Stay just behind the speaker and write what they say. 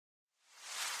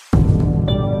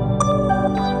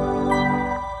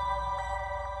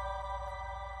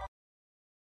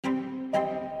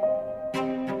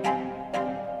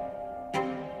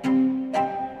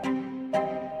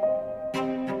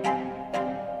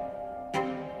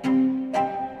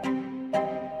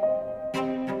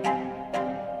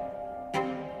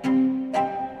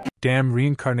Damn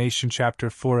Reincarnation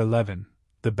Chapter 411,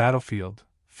 The Battlefield.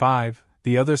 5.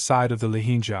 The other side of the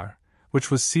Lihinjar, which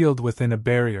was sealed within a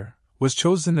barrier, was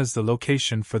chosen as the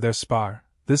location for their spar.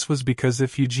 This was because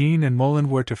if Eugene and Molen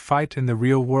were to fight in the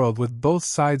real world with both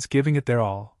sides giving it their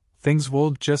all, things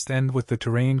would just end with the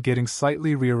terrain getting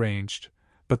slightly rearranged,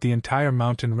 but the entire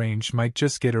mountain range might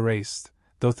just get erased,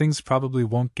 though things probably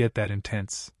won't get that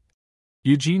intense.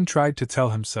 Eugene tried to tell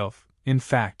himself, in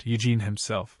fact, Eugene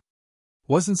himself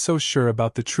wasn't so sure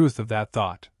about the truth of that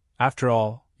thought. After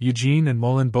all, Eugene and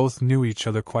Molen both knew each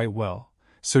other quite well,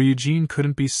 so Eugene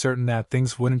couldn't be certain that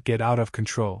things wouldn't get out of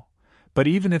control. But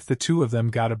even if the two of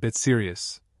them got a bit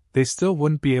serious, they still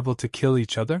wouldn't be able to kill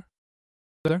each other?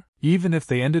 Even if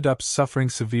they ended up suffering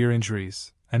severe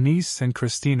injuries, Anise and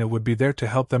Christina would be there to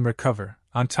help them recover.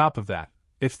 On top of that,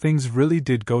 if things really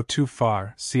did go too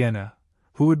far, Sienna,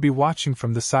 who would be watching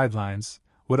from the sidelines,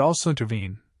 would also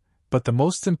intervene. But the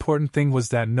most important thing was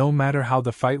that no matter how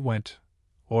the fight went,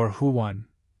 or who won,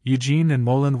 Eugene and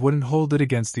Molen wouldn't hold it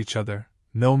against each other.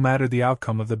 No matter the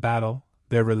outcome of the battle,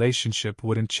 their relationship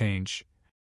wouldn't change.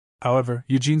 However,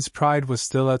 Eugene's pride was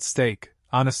still at stake,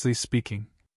 honestly speaking.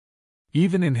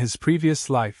 Even in his previous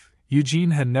life,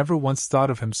 Eugene had never once thought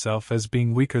of himself as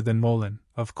being weaker than Molen.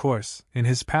 Of course, in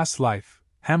his past life,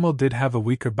 Hamel did have a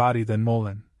weaker body than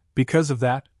Molen. Because of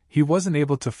that, he wasn't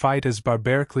able to fight as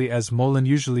barbarically as Molen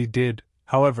usually did.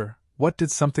 However, what did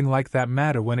something like that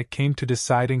matter when it came to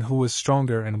deciding who was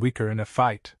stronger and weaker in a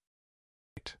fight?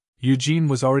 Eugene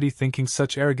was already thinking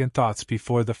such arrogant thoughts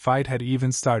before the fight had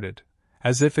even started,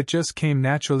 as if it just came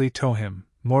naturally to him.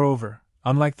 Moreover,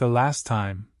 unlike the last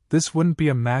time, this wouldn't be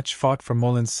a match fought for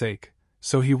Molen's sake,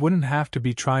 so he wouldn't have to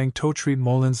be trying to treat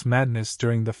Molen's madness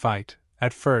during the fight.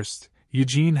 At first,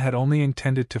 Eugene had only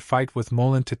intended to fight with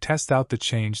Molen to test out the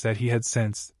change that he had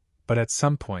sensed, but at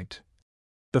some point,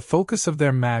 the focus of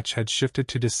their match had shifted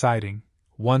to deciding,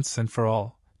 once and for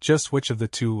all, just which of the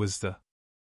two was the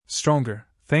stronger.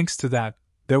 Thanks to that,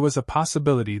 there was a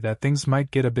possibility that things might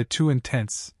get a bit too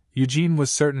intense. Eugene was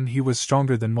certain he was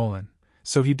stronger than Molen,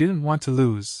 so he didn't want to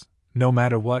lose, no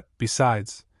matter what.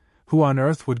 Besides, who on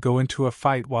earth would go into a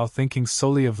fight while thinking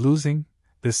solely of losing?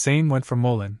 The same went for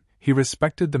Molen. He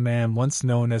respected the man once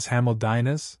known as Hamel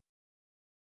Dynas.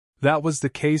 That was the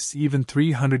case even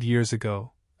 300 years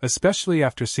ago, especially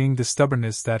after seeing the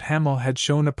stubbornness that Hamel had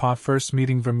shown upon first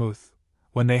meeting Vermouth.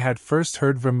 When they had first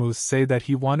heard Vermouth say that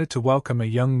he wanted to welcome a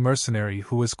young mercenary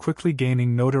who was quickly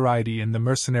gaining notoriety in the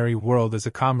mercenary world as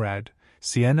a comrade,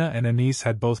 Sienna and Anise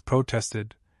had both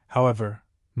protested. However,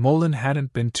 Molen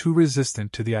hadn't been too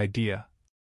resistant to the idea.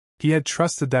 He had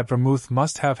trusted that Vermouth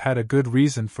must have had a good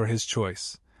reason for his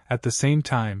choice. At the same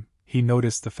time, he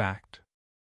noticed the fact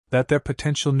that their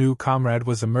potential new comrade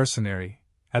was a mercenary.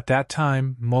 At that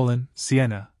time, Molen,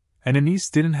 Sienna, and Anise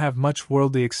didn't have much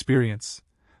worldly experience.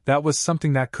 That was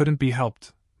something that couldn't be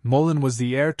helped. Molen was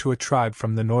the heir to a tribe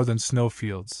from the northern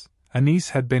snowfields.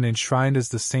 Anise had been enshrined as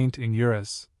the saint in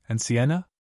Uras, and Sienna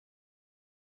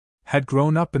had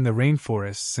grown up in the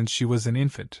rainforest since she was an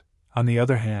infant. On the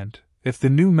other hand, if the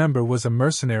new member was a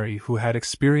mercenary who had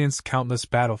experienced countless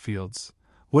battlefields,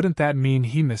 wouldn't that mean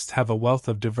he must have a wealth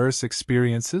of diverse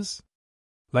experiences?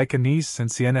 Like Anise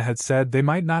and Sienna had said, they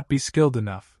might not be skilled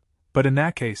enough, but in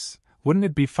that case, wouldn't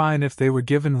it be fine if they were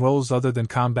given roles other than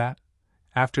combat?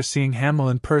 After seeing Hamel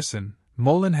in person,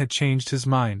 Molen had changed his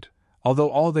mind. Although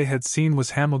all they had seen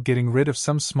was Hamel getting rid of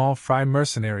some small fry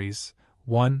mercenaries,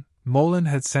 Molen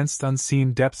had sensed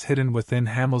unseen depths hidden within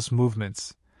Hamel's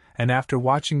movements, and after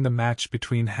watching the match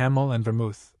between Hamel and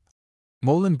Vermouth,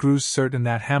 Molen grew certain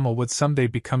that Hamel would someday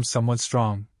become someone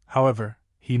strong. However,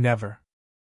 he never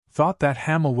thought that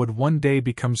Hamel would one day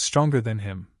become stronger than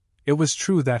him. It was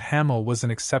true that Hamel was an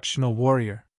exceptional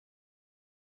warrior,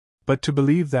 but to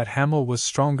believe that Hamel was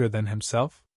stronger than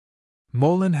himself?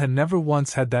 Molen had never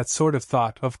once had that sort of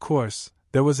thought. Of course,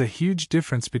 there was a huge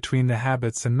difference between the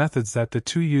habits and methods that the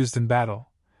two used in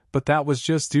battle, but that was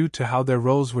just due to how their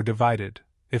roles were divided.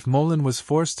 If Molen was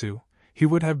forced to, he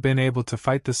would have been able to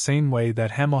fight the same way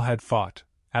that Hamel had fought,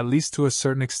 at least to a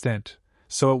certain extent,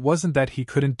 so it wasn't that he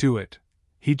couldn't do it,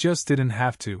 he just didn't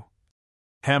have to.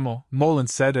 Hamel, Molen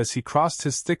said as he crossed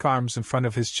his thick arms in front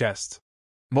of his chest.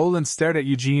 Molen stared at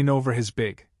Eugene over his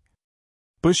big,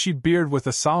 bushy beard with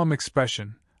a solemn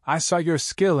expression. I saw your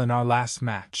skill in our last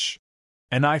match,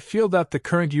 and I feel that the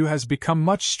current you has become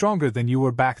much stronger than you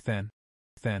were back then.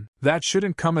 That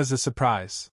shouldn't come as a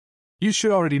surprise. You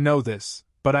should already know this,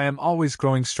 but I am always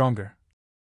growing stronger.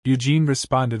 Eugene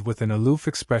responded with an aloof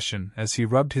expression as he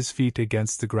rubbed his feet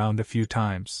against the ground a few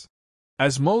times.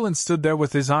 As Molen stood there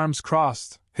with his arms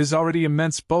crossed, his already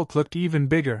immense bulk looked even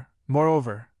bigger.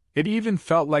 Moreover, It even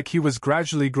felt like he was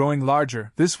gradually growing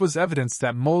larger. This was evidence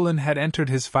that Molen had entered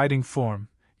his fighting form.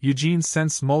 Eugene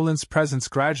sensed Molen's presence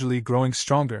gradually growing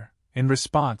stronger. In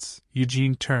response,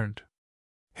 Eugene turned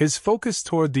his focus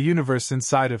toward the universe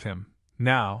inside of him.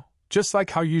 Now, just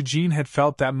like how Eugene had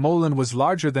felt that Molen was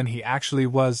larger than he actually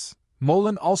was,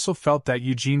 Molen also felt that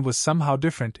Eugene was somehow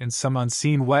different in some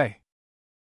unseen way.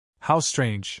 How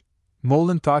strange,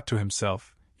 Molen thought to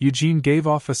himself. Eugene gave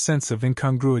off a sense of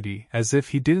incongruity, as if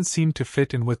he didn't seem to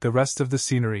fit in with the rest of the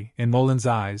scenery. In Molen's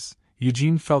eyes,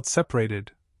 Eugene felt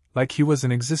separated, like he was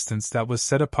an existence that was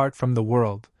set apart from the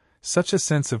world. Such a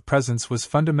sense of presence was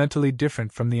fundamentally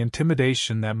different from the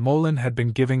intimidation that Molen had been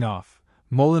giving off.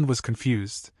 Molen was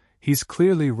confused. He's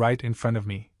clearly right in front of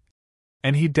me.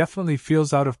 And he definitely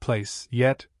feels out of place,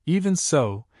 yet, even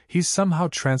so, he's somehow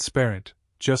transparent.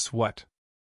 Just what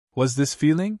was this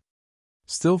feeling?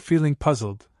 Still feeling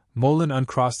puzzled, Molen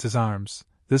uncrossed his arms.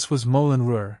 This was Molen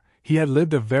Ruhr. He had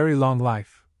lived a very long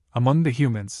life. Among the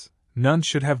humans, none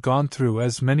should have gone through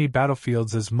as many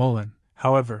battlefields as Molen.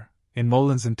 However, in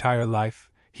Molen's entire life,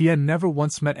 he had never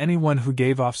once met anyone who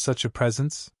gave off such a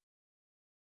presence.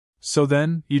 So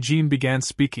then, Eugene began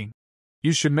speaking.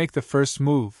 You should make the first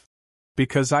move.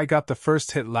 Because I got the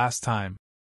first hit last time.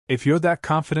 If you're that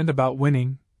confident about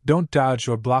winning, don't dodge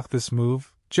or block this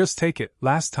move, just take it.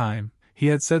 Last time, he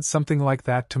had said something like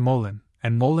that to Molen,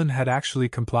 and Molen had actually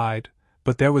complied,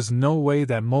 but there was no way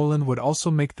that Molen would also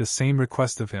make the same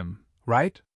request of him,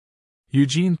 right?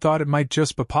 Eugene thought it might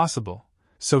just be possible,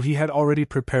 so he had already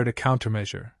prepared a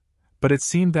countermeasure. But it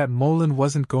seemed that Molen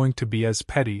wasn't going to be as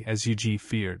petty as Eugene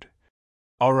feared.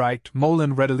 All right,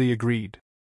 Molen readily agreed.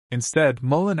 Instead,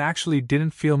 Molen actually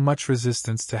didn't feel much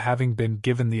resistance to having been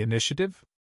given the initiative.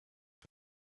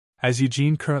 As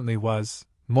Eugene currently was,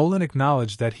 Molen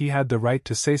acknowledged that he had the right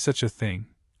to say such a thing.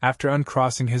 After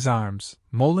uncrossing his arms,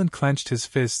 Molen clenched his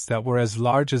fists that were as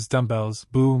large as dumbbells.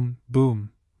 Boom,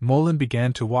 boom. Molen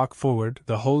began to walk forward.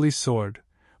 The holy sword,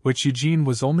 which Eugene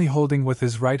was only holding with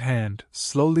his right hand,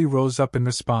 slowly rose up in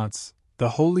response. The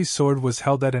holy sword was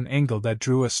held at an angle that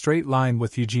drew a straight line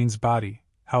with Eugene's body.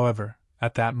 However,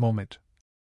 at that moment,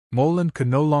 Molen could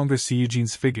no longer see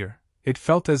Eugene's figure. It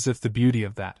felt as if the beauty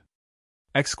of that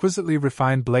exquisitely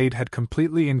refined blade had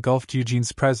completely engulfed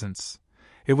Eugene's presence.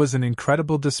 It was an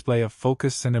incredible display of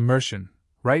focus and immersion.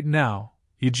 Right now,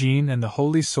 Eugene and the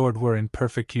holy sword were in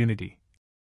perfect unity.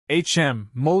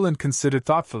 Molen considered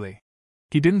thoughtfully.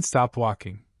 He didn't stop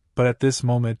walking, but at this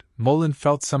moment, Molen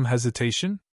felt some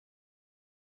hesitation.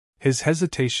 His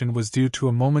hesitation was due to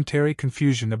a momentary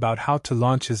confusion about how to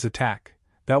launch his attack.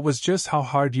 That was just how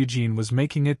hard Eugene was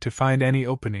making it to find any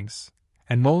openings,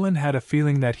 and Molen had a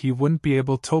feeling that he wouldn't be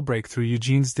able to break through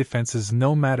Eugene's defenses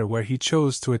no matter where he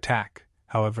chose to attack.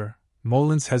 However,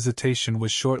 Molen's hesitation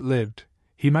was short-lived.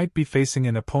 He might be facing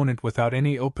an opponent without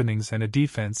any openings and a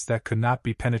defense that could not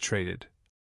be penetrated.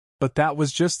 But that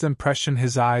was just the impression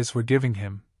his eyes were giving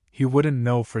him. He wouldn't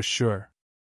know for sure.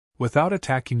 Without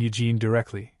attacking Eugene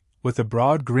directly, with a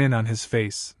broad grin on his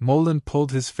face, Molen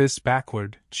pulled his fist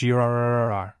backward.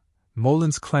 Grrrr.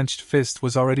 Molen's clenched fist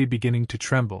was already beginning to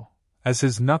tremble. As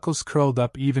his knuckles curled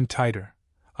up even tighter,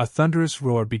 a thunderous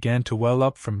roar began to well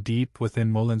up from deep within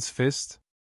Molen's fist.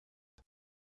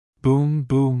 Boom,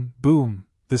 boom, boom.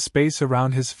 The space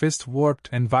around his fist warped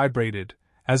and vibrated.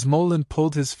 As Molen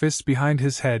pulled his fist behind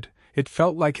his head, it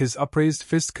felt like his upraised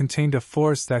fist contained a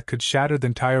force that could shatter the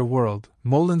entire world.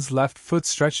 Molen's left foot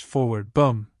stretched forward.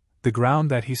 Boom! The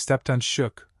ground that he stepped on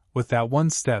shook. With that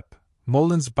one step,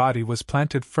 Molen's body was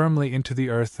planted firmly into the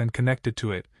earth and connected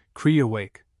to it. Kree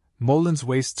awake. Molen's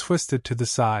waist twisted to the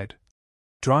side,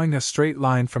 drawing a straight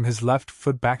line from his left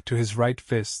foot back to his right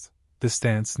fist. The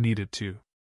stance needed to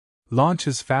launch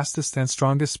his fastest and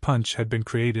strongest punch had been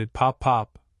created. Pop,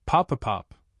 pop,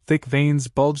 pop-a-pop. Thick veins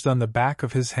bulged on the back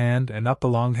of his hand and up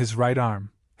along his right arm,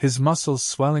 his muscles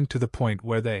swelling to the point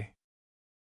where they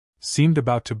seemed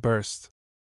about to burst.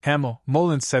 Hamel,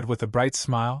 Molen said with a bright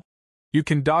smile. You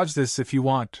can dodge this if you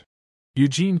want.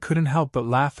 Eugene couldn't help but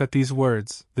laugh at these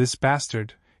words. This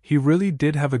bastard, he really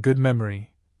did have a good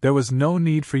memory. There was no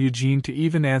need for Eugene to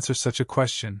even answer such a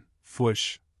question.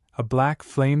 Whoosh! A black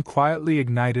flame quietly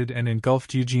ignited and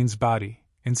engulfed Eugene's body.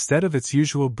 Instead of its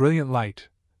usual brilliant light,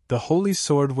 the holy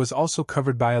sword was also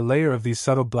covered by a layer of these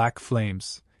subtle black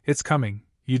flames. It's coming,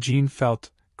 Eugene felt.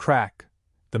 Crack!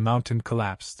 The mountain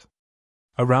collapsed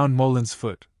around Molen's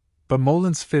foot. But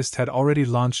Molen's fist had already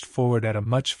launched forward at a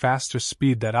much faster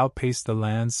speed that outpaced the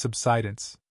land's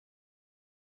subsidence.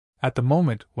 At the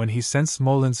moment when he sensed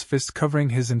Molen's fist covering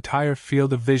his entire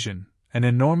field of vision, an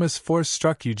enormous force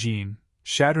struck Eugene,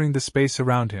 shattering the space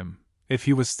around him. If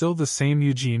he was still the same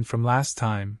Eugene from last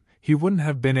time, he wouldn't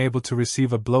have been able to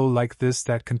receive a blow like this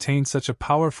that contained such a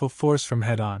powerful force from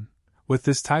head-on. With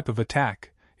this type of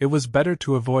attack, it was better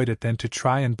to avoid it than to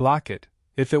try and block it,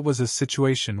 if it was a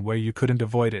situation where you couldn't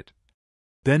avoid it.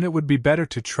 Then it would be better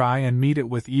to try and meet it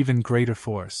with even greater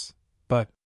force. But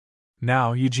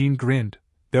now Eugene grinned.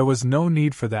 There was no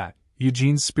need for that.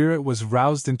 Eugene's spirit was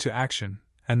roused into action,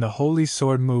 and the holy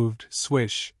sword moved,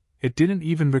 swish. It didn't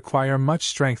even require much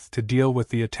strength to deal with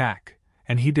the attack,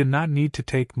 and he did not need to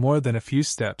take more than a few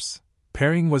steps.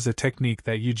 Parrying was a technique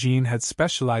that Eugene had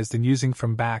specialized in using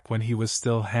from back when he was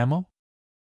still Hamel.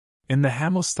 In the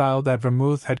Hamel style that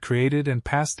Vermouth had created and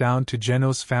passed down to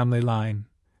Geno's family line,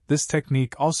 this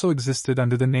technique also existed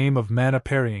under the name of Manwha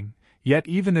parrying, yet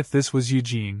even if this was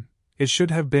Eugene, it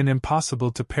should have been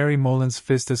impossible to parry Molin's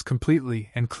fist as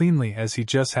completely and cleanly as he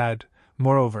just had.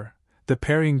 Moreover, the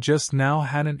parrying just now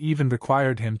hadn't even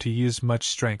required him to use much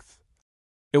strength.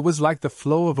 It was like the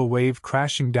flow of a wave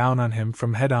crashing down on him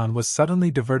from head-on was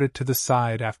suddenly diverted to the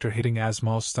side after hitting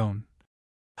Asmal's stone.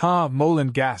 "Ha!" Molin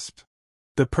gasped.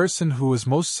 The person who was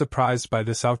most surprised by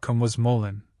this outcome was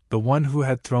Molin, the one who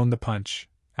had thrown the punch.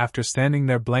 After standing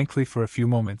there blankly for a few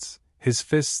moments, his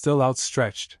fist still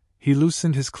outstretched, he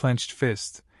loosened his clenched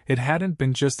fist. It hadn't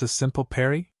been just a simple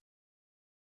parry?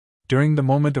 During the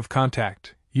moment of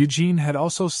contact, Eugene had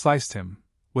also sliced him.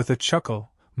 With a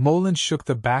chuckle, Molin shook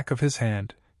the back of his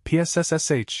hand.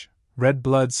 PSSSH, red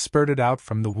blood spurted out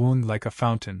from the wound like a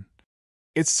fountain.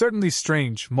 "It's certainly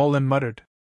strange," Molin muttered.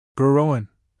 Gorowan,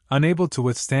 unable to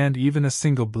withstand even a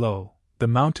single blow, the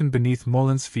mountain beneath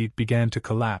Molin's feet began to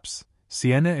collapse.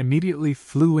 Sienna immediately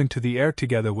flew into the air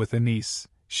together with Anise.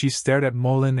 She stared at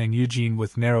Molin and Eugene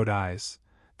with narrowed eyes.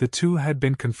 The two had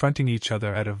been confronting each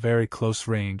other at a very close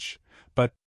range,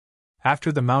 but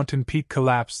after the mountain peak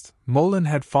collapsed, Molin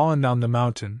had fallen down the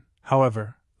mountain.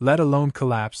 However, let alone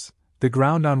collapse, the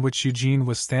ground on which Eugene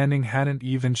was standing hadn't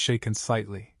even shaken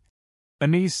slightly.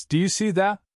 "Anise, do you see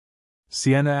that?"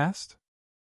 Sienna asked.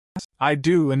 "I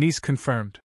do," Anise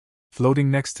confirmed. Floating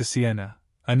next to Sienna,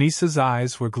 Anise's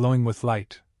eyes were glowing with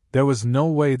light. There was no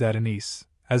way that Anise,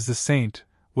 as the saint,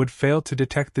 would fail to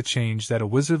detect the change that a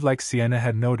wizard like Sienna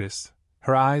had noticed.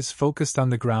 Her eyes focused on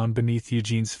the ground beneath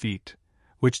Eugene's feet,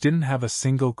 which didn't have a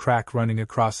single crack running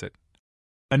across it.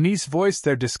 Anise voiced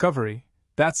their discovery.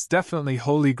 "That's definitely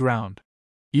holy ground."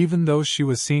 Even though she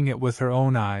was seeing it with her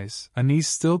own eyes, Anise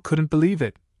still couldn't believe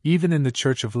it. Even in the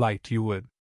Church of Light you would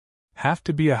have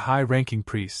to be a high-ranking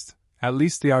priest, at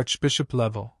least the archbishop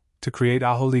level, to create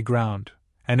a holy ground,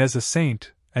 and as a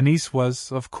saint, Anise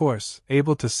was, of course,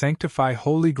 able to sanctify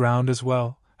holy ground as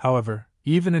well. However,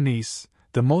 even Anise,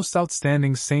 the most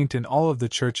outstanding saint in all of the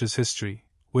Church's history,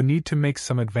 would need to make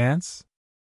some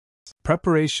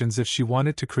preparations if she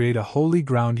wanted to create a holy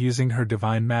ground using her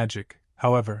divine magic.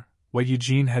 However, what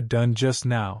Eugene had done just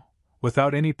now,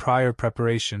 without any prior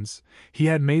preparations, he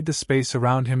had made the space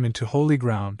around him into holy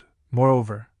ground.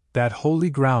 Moreover, that holy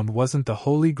ground wasn't the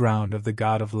holy ground of the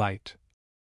God of Light.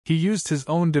 He used his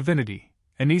own divinity,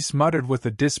 Anise muttered with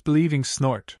a disbelieving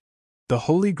snort. The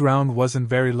holy ground wasn't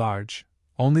very large,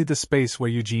 only the space where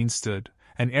Eugene stood,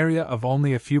 an area of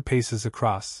only a few paces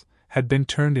across, had been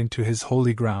turned into his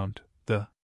holy ground. The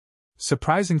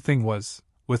surprising thing was,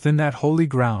 within that holy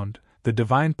ground, the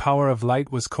divine power of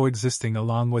light was coexisting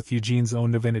along with Eugene's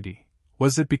own divinity.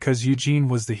 Was it because Eugene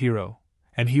was the hero,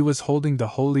 and he was holding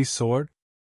the holy sword?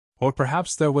 Or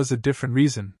perhaps there was a different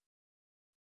reason.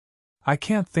 "I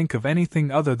can't think of anything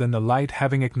other than the light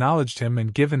having acknowledged him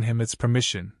and given him its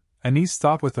permission," Anise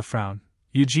thought with a frown.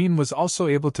 Eugene was also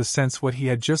able to sense what he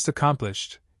had just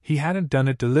accomplished. He hadn't done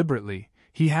it deliberately,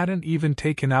 he hadn't even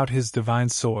taken out his divine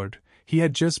sword, he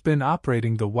had just been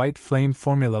operating the white flame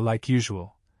formula like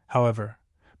usual. However,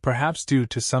 perhaps due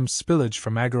to some spillage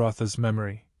from Agarotha's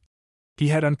memory, he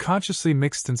had unconsciously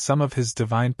mixed in some of his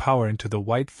divine power into the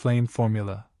white flame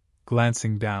formula.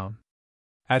 Glancing down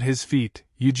at his feet,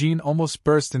 Eugene almost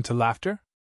burst into laughter.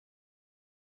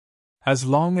 As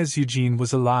long as Eugene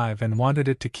was alive and wanted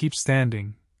it to keep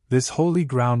standing, this holy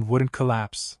ground wouldn't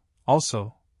collapse.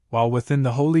 Also, while within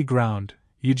the holy ground,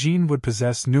 Eugene would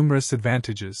possess numerous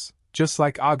advantages. Just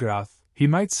like Agaroth, he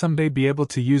might someday be able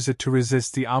to use it to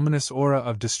resist the ominous aura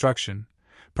of destruction.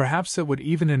 Perhaps it would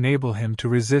even enable him to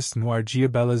resist Noir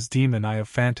Giabella's demon eye of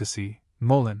fantasy.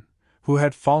 Molin, who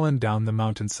had fallen down the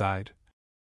mountainside,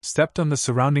 stepped on the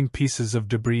surrounding pieces of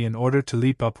debris in order to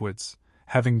leap upwards.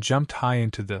 Having jumped high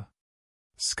into the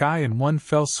sky in one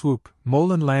fell swoop,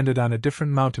 Molin landed on a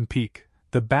different mountain peak.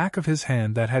 The back of his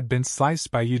hand that had been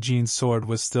sliced by Eugene's sword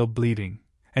was still bleeding.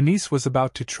 Anise was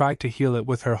about to try to heal it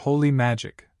with her holy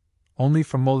magic, only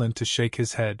for Molin to shake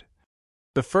his head.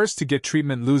 "The first to get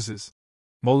treatment loses,"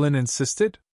 Molin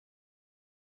insisted.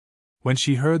 When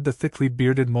she heard the thickly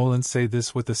bearded Molen say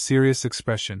this with a serious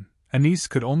expression, Anise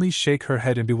could only shake her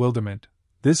head in bewilderment.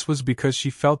 This was because she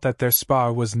felt that their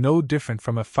spar was no different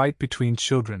from a fight between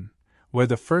children, where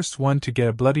the first one to get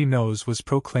a bloody nose was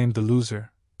proclaimed the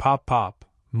loser. Pop pop,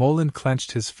 Molen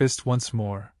clenched his fist once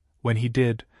more. When he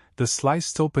did, the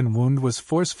sliced open wound was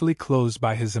forcefully closed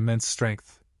by his immense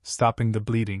strength, stopping the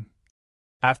bleeding.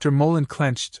 After Molen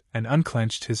clenched and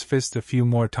unclenched his fist a few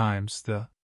more times, the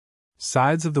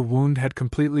sides of the wound had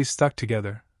completely stuck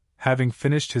together. Having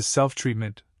finished his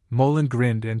self-treatment, Molen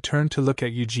grinned and turned to look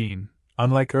at Eugene.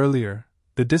 Unlike earlier,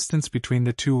 the distance between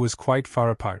the two was quite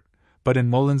far apart, but in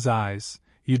Molen's eyes,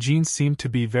 Eugene seemed to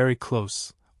be very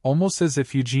close, almost as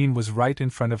if Eugene was right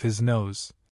in front of his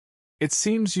nose. "It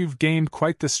seems you've gained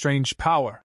quite the strange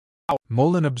power,"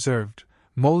 Molen observed.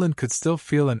 Molen could still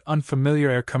feel an unfamiliar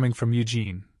air coming from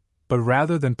Eugene, but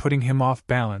rather than putting him off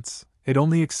balance, it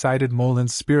only excited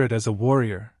Molen's spirit as a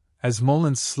warrior. As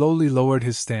Molen slowly lowered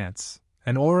his stance,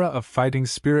 an aura of fighting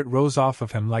spirit rose off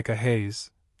of him like a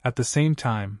haze. At the same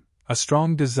time, a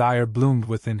strong desire bloomed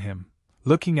within him.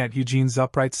 Looking at Eugene's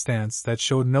upright stance that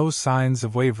showed no signs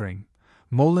of wavering,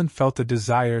 Molen felt a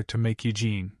desire to make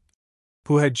Eugene,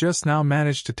 who had just now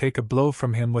managed to take a blow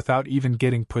from him without even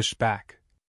getting pushed back,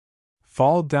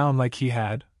 fall down like he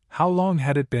had. How long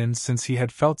had it been since he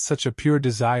had felt such a pure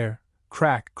desire?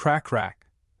 Crack, crack, crack.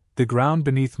 The ground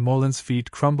beneath Molen's feet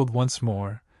crumbled once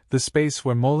more. The space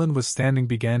where Molen was standing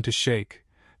began to shake.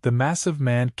 The massive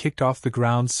man kicked off the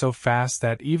ground so fast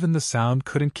that even the sound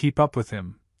couldn't keep up with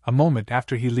him. A moment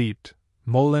after he leaped,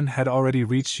 Molen had already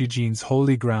reached Eugene's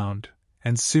holy ground,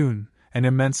 and soon, an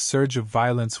immense surge of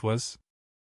violence was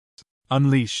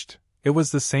unleashed. It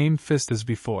was the same fist as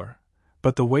before,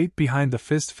 but the weight behind the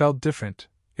fist felt different.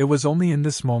 It was only in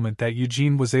this moment that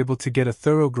Eugene was able to get a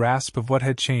thorough grasp of what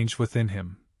had changed within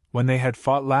him. When they had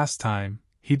fought last time,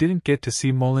 he didn't get to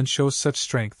see Molen show such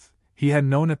strength. He had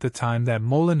known at the time that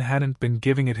Molen hadn't been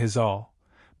giving it his all,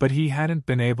 but he hadn't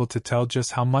been able to tell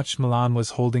just how much Milan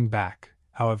was holding back.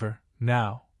 However,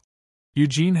 now,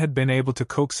 Eugene had been able to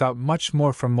coax out much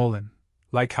more from Molen,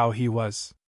 like how he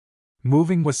was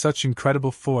moving with such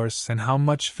incredible force and how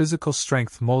much physical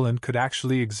strength Molen could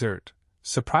actually exert.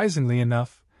 Surprisingly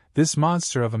enough, this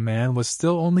monster of a man was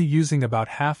still only using about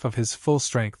half of his full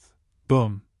strength.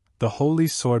 Boom! The holy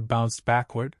sword bounced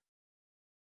backward.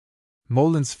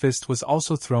 Molen's fist was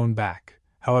also thrown back.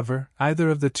 However, either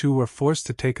of the two were forced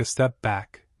to take a step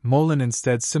back. Molen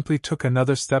instead simply took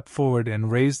another step forward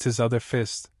and raised his other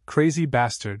fist. Crazy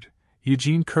bastard!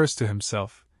 Eugene cursed to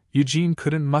himself. Eugene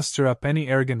couldn't muster up any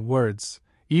arrogant words,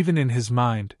 even in his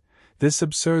mind. This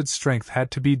absurd strength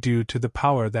had to be due to the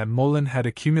power that Molen had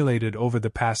accumulated over the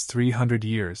past 300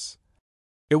 years.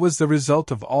 It was the result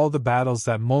of all the battles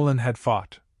that Molen had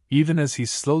fought, even as he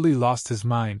slowly lost his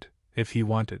mind. If he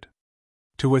wanted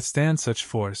to withstand such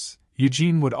force,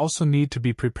 Eugene would also need to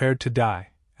be prepared to die.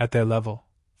 At their level,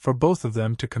 for both of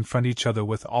them to confront each other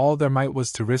with all their might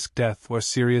was to risk death or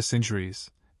serious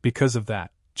injuries. Because of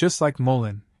that, just like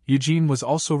Molen, Eugene was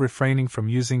also refraining from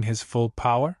using his full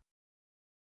power.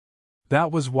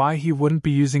 That was why he wouldn't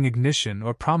be using ignition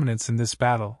or prominence in this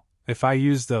battle. If I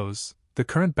used those, the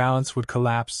current balance would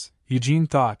collapse, Eugene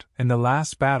thought. In the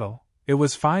last battle, it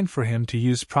was fine for him to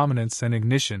use prominence and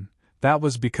ignition. That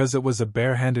was because it was a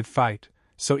bare-handed fight,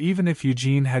 so even if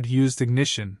Eugene had used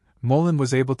ignition, Molen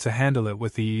was able to handle it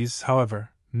with ease. However,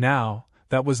 now,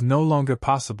 that was no longer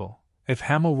possible. If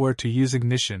Hamel were to use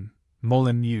ignition,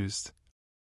 Molen used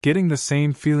getting the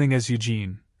same feeling as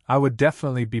Eugene, I would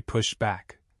definitely be pushed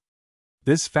back.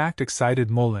 This fact excited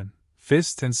Molen.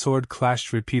 Fist and sword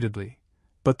clashed repeatedly,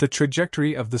 but the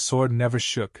trajectory of the sword never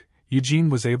shook. Eugene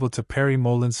was able to parry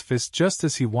Molen's fist just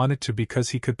as he wanted to because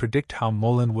he could predict how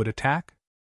Molen would attack.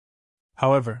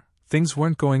 However, things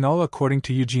weren't going all according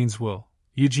to Eugene's will.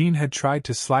 Eugene had tried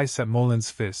to slice at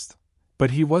Molen's fist,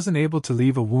 but he wasn't able to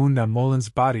leave a wound on Molen's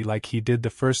body like he did the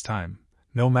first time.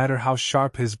 No matter how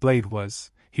sharp his blade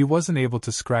was, he wasn't able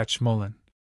to scratch Molen.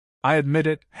 "I admit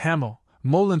it, Hamel,"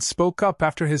 Molen spoke up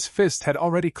after his fist had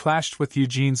already clashed with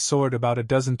Eugene's sword about a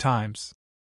dozen times.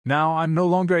 "Now I'm no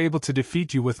longer able to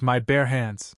defeat you with my bare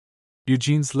hands."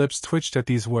 Eugene's lips twitched at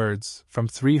these words, from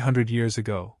 300 years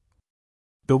ago.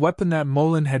 The weapon that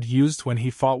Molen had used when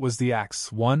he fought was the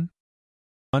axe.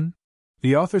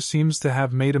 The author seems to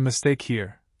have made a mistake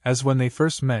here, as when they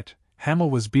first met, Hamel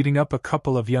was beating up a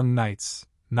couple of young knights,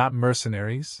 not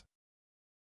mercenaries.